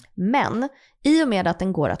 Men i och med att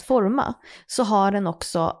den går att forma så har den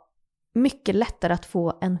också mycket lättare att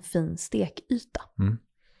få en fin stekyta.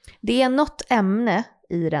 Det är något ämne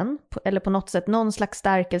i den, eller på något sätt någon slags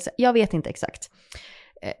stärkelse, jag vet inte exakt.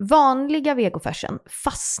 Vanliga vegofärsen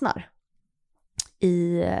fastnar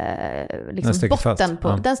i liksom botten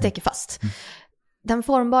på, den steker fast. Den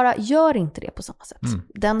formbara gör inte det på samma sätt.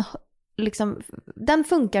 Den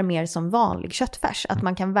funkar mer som vanlig köttfärs, att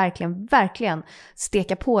man kan verkligen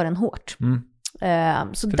steka på den hårt.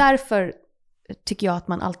 Så därför tycker jag att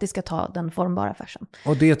man alltid ska ta den formbara färsen.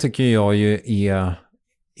 Och det tycker jag ju är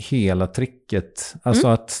hela tricket.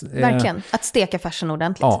 Alltså verkligen, att steka färsen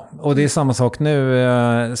ordentligt. Ja, och det är samma sak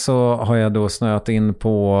nu så har jag då snöat in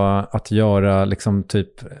på att göra liksom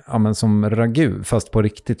typ som ragu fast på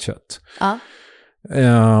riktigt kött.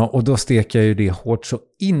 Och då steker jag ju det hårt så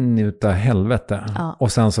in utav helvete.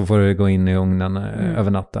 Och sen så får det gå in i ugnen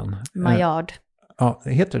över natten. Maillard. Ja,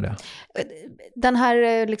 heter det? Den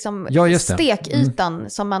här liksom stekytan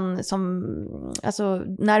alltså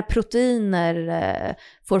när proteiner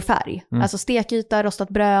får färg. Alltså stekyta, rostat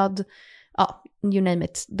bröd, you name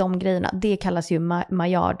it, de grejerna. Det kallas ju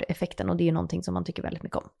Maillard-effekten och det är ju någonting som man tycker väldigt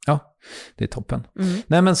mycket om. Ja, det är toppen.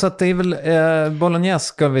 Nej men så att det är väl bolognese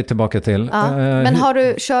ska vi tillbaka till. Men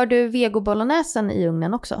kör du vego-bolognesen i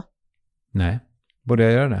ugnen också? Nej. Borde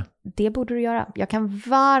jag göra det? Det borde du göra. Jag kan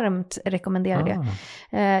varmt rekommendera det.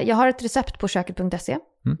 Jag har ett recept på köket.se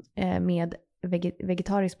med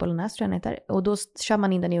vegetarisk bolognese tror jag den heter. Och då kör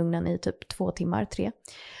man in den i ugnen i typ 2 timmar, 3.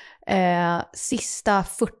 Sista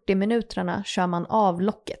 40 minuterna kör man av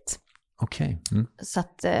locket. Okej. Så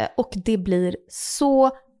att, och det blir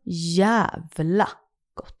så jävla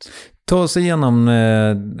gott. Ta oss igenom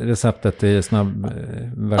receptet i snabb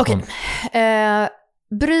version. Okej.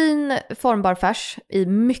 Bryn formbar färs i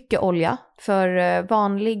mycket olja. För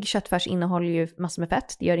vanlig köttfärs innehåller ju massor med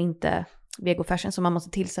fett. Det gör inte vegofärsen, så man måste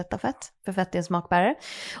tillsätta fett. För fett är en smakbärare.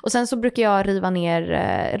 Och sen så brukar jag riva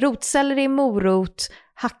ner rotselleri, morot,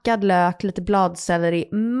 hackad lök, lite bladselleri,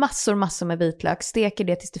 massor med vitlök. Steker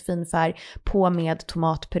det tills det är fin färg på med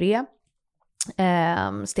tomatpuré.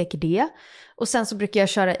 Steker det. Och sen så brukar jag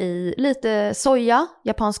köra i lite soja,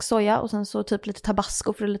 japansk soja, och sen så typ lite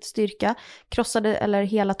tabasco för lite styrka, krossade eller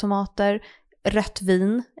hela tomater, rött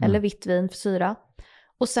vin eller vitt vin för syra.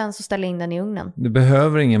 Och sen så ställer jag in den i ugnen. Du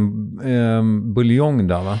behöver ingen buljong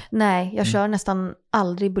där va? Nej, jag kör nästan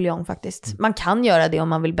aldrig buljong faktiskt. Man kan göra det om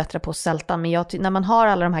man vill bättra på sältan, men när man har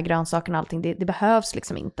alla de här grönsakerna och allting, det behövs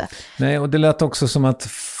liksom inte. Nej, och det lät också som att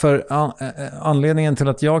anledningen till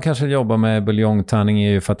att jag kanske jobbar med buljongtärning är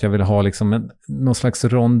ju för att jag vill ha liksom någon slags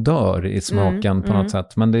rondör i smaken på något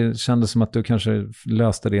sätt. Men det kändes som att du kanske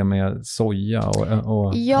löste det med soja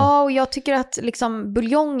och ja, och jag tycker att liksom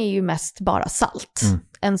buljong är ju mest bara salt.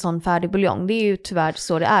 En sån färdig buljong. Det är ju tyvärr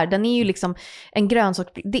så det är. Den är ju liksom en grönsak.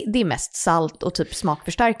 Det är mest salt och typ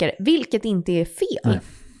smakförstärkare. Vilket inte är fel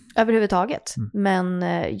överhuvudtaget. Men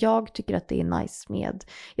jag tycker att det är nice med...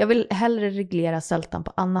 Jag vill hellre reglera sältan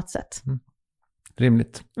på annat sätt.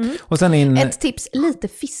 rimligt. Och sen Ett tips, lite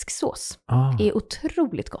fisksås är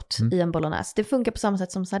otroligt gott i en bolognese. Det funkar på samma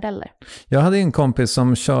sätt som sardeller. Jag hade en kompis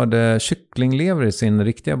som körde kycklinglever i sin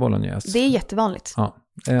riktiga bolognese. Det är jättevanligt. Ja.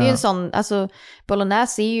 Det är en sån, alltså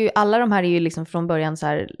bolognese är ju, alla de här är ju liksom från början så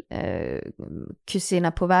här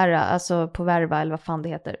cucina povera, alltså poverva eller vad fan det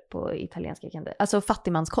heter på italienska, alltså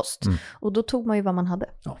fattigmanskost. Och då tog man ju vad man hade.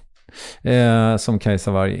 Ja. Som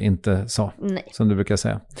Kajsa Warg inte sa. Nej. Som du brukar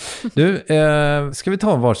säga. Du, ska vi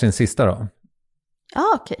ta varsin sista då?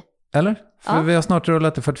 Ja, okej. Eller? För vi har snart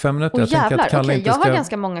rullat i 45 minuter. Jag tänker att Kalle inte ska... Jag har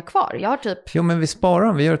ganska många kvar. Jag har typ... Jo, men vi sparar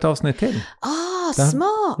dem. Vi gör ett avsnitt till.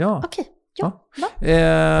 Smart. Ja. Okej.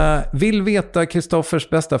 Vill veta Kristoffers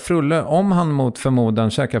bästa frulle om han mot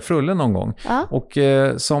förmodan käkar frulle någon gång. Och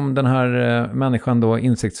som den här människan då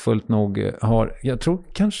insiktsfullt nog har, jag tror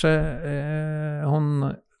kanske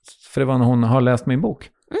hon, för det var när hon har läst min bok.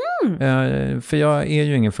 För jag är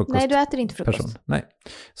ju ingen frukost. Nej, du äter inte frukost. Person. Nej.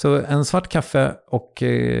 Så en svart kaffe och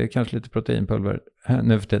kanske lite proteinpulver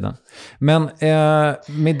nu för tiden. Men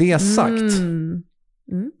med det sagt.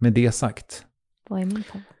 Med det sagt. Vad är min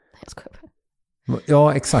favorit? Jag skojar.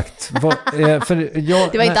 Ja, exakt.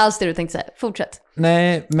 Det var inte alls det du tänkte säga. Fortsätt.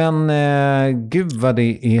 Nej, men gud vad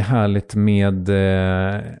det är härligt med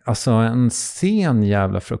alltså en sen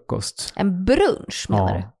jävla frukost. En brunch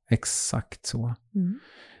menar du? Ja, exakt så.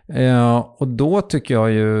 Och då tycker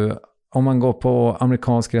jag ju, om man går på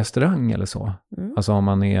amerikansk restaurang eller så, alltså om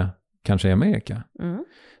man är kanske i Amerika,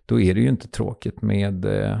 då är det ju inte tråkigt med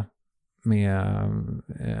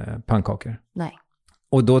pannkakor. Nej.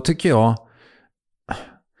 Och då tycker jag,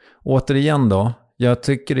 återigen då, jag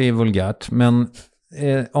tycker det är vulgärt, men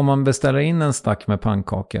om man beställer in en stack med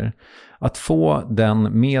pannkakor, att få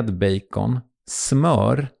den med bacon,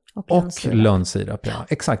 smör och lönnsirap. Ja.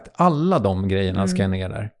 Exakt, alla de grejerna ska ner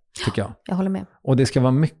där, tycker jag. Jag håller med. Och det ska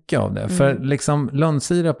vara mycket av det, för liksom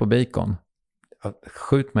lönnsirap och bacon,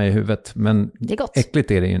 skjut mig i huvudet, men det är gott.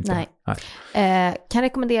 Äckligt är det ju inte. Nej. Kan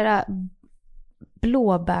rekommendera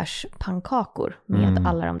blåbärspannkakor med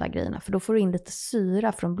alla de där grejerna. För då får du in lite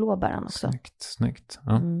syra från blåbären också. Snyggt.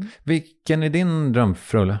 Ja. Vilken är din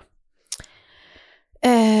drömfrulle?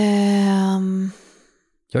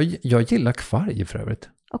 Jag gillar kvarg för övrigt.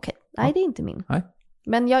 Okej. Nej, det är inte min. Nej.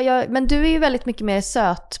 Men du är ju väldigt mycket mer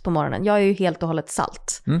söt på morgonen. Jag är ju helt och hållet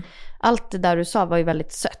salt. Allt det där du sa var ju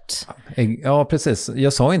väldigt sött. Ja, precis.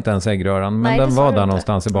 Jag sa inte ens äggröran, men den var där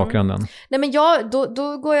någonstans i bakgrunden. Nej, men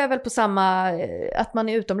då går jag väl på samma, att man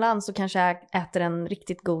är utomlands och kanske äter en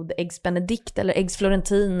riktigt god eggs benedict eller eggs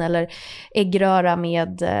florentin eller äggröra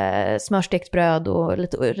med smörstekt bröd och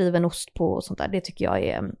lite riven ost på och sånt där. Det tycker jag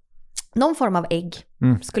är någon form av ägg,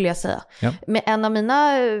 skulle jag säga. Ja. Men en av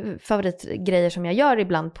mina favoritgrejer som jag gör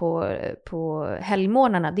ibland på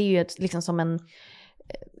helgmorgnarna, det är ju liksom som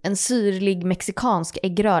en syrlig mexikansk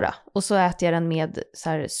äggröra. Och så äter jag den med så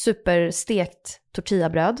här superstekt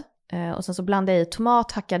tortillabröd. Och sen så blandar jag i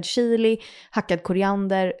tomat, hackad chili, hackad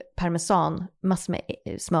koriander, parmesan, massor med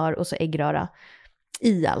smör och så äggröra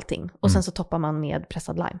i allting. Och sen så toppar man med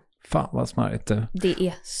pressad lime. Fan vad smarrigt det.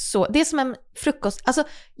 Det är som en frukost. Alltså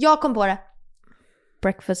jag kom på det.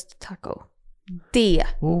 Breakfast taco. Det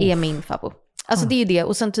är min favorit. Alltså det är ju det.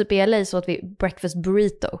 Och sen typ i LA så att vi breakfast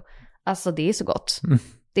burrito. Alltså det är så gott.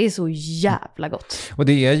 Det är så jävla gott. Och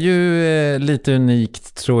det är ju lite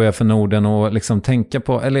unikt tror jag för Norden att liksom tänka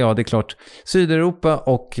på, eller ja det är klart, Sydeuropa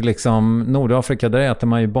och liksom Nordafrika, där äter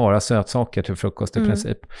man ju bara sötsaker till frukost i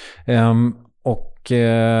princip.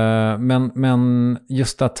 Men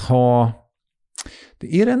just att ha,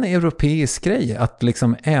 det är en europeisk grej att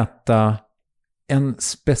liksom äta en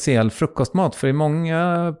speciell frukostmat, för i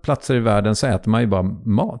många platser i världen så äter man ju bara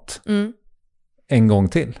mat en gång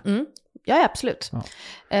till. Ja, absolut.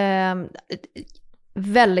 Ja.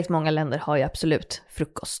 Väldigt många länder har ju absolut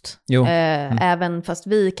frukost. Även fast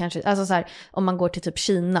vi kanske, alltså så här, om man går till typ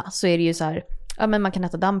Kina så är det ju så här, ja men man kan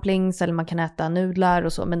äta dumplings eller man kan äta nudlar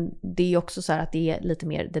och så, men det är ju också så här att det är lite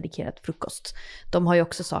mer dedikerat frukost. De har ju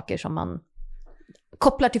också saker som man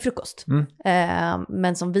kopplar till frukost,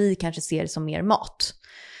 men som vi kanske ser som mer mat.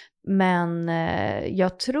 Men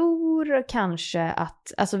jag tror kanske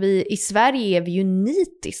att, alltså vi i Sverige är vi ju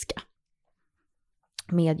nitiska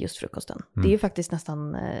med just frukosten. Det är ju faktiskt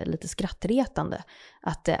nästan lite skrattretande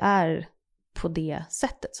att det är på det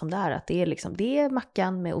sättet som det är. Att det är liksom, det är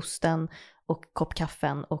mackan med osten och kopp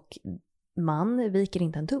kaffen och man viker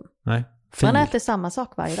inte en tum. Nej. Man äter samma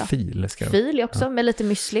sak varje dag. Fil också, med lite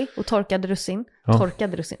müsli och torkad russin.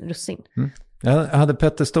 Torkad russin. Jag hade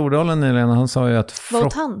Petter Stordalen nyligen, han sa ju att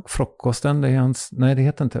frukosten, det är hans, nej det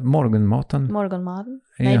heter inte, morgonmaten.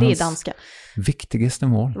 Nej, det är danska. Viktigaste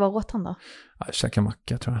mål. Vad åt han då? Käka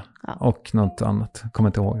macka tror jag. Ja. Och något annat. Kommer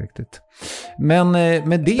inte ihåg riktigt. Men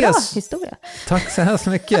med det... Bra historia. Tack så hemskt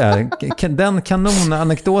mycket. Den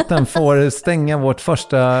kanonanekdoten får stänga vårt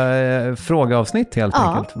första frågeavsnitt helt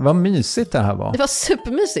enkelt. Vad mysigt det här var. Det var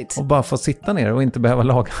supermysigt. Och bara få sitta ner och inte behöva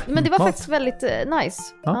laga. Men det var faktiskt väldigt nice.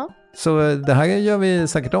 Ja. Så det här gör vi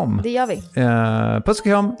säkert om. Det gör vi. Puss och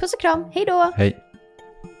kram. Puss och kram. Hej då. Hej.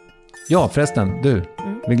 Ja, förresten,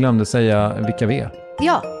 vi glömde säga vilka vi är.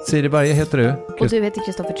 Ja. Siri Berge heter du. Och du heter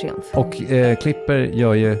Kristoffer Triumf. Och klipper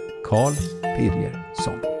gör ju Carl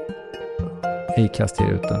Birgersson. Acast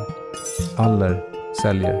ger ut den. Aller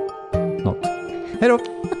säljer något. Hej då!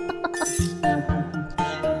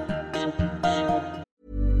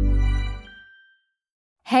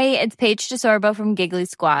 Hey, it's Paige DeSorbo from Giggly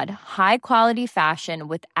Squad. High quality fashion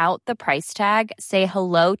without the price tag. Say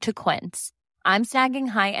hello to Quince. I'm snagging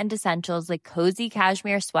high-end essentials like cozy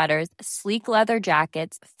cashmere sweaters, sleek leather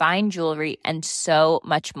jackets, fine jewelry, and so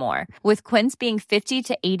much more. With Quince being 50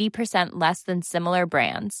 to 80% less than similar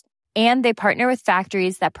brands. And they partner with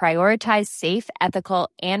factories that prioritize safe,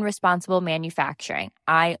 ethical, and responsible manufacturing.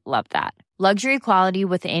 I love that. Luxury quality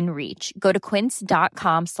within reach. Go to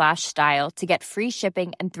quince.com/style to get free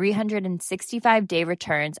shipping and 365-day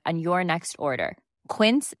returns on your next order.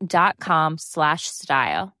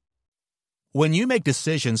 Quince.com/style. When you make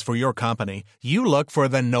decisions for your company, you look for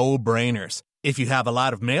the no-brainers. If you have a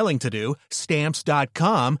lot of mailing to do,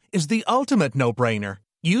 Stamps.com is the ultimate no-brainer.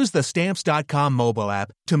 Use the Stamps.com mobile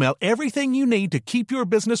app to mail everything you need to keep your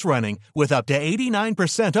business running with up to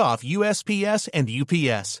 89% off USPS and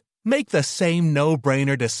UPS. Make the same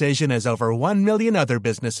no-brainer decision as over 1 million other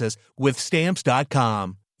businesses with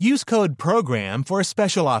Stamps.com. Use code PROGRAM for a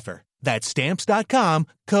special offer. That's Stamps.com,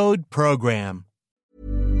 code PROGRAM.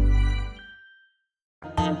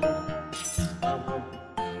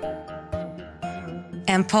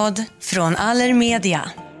 En podd från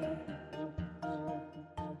Allermedia.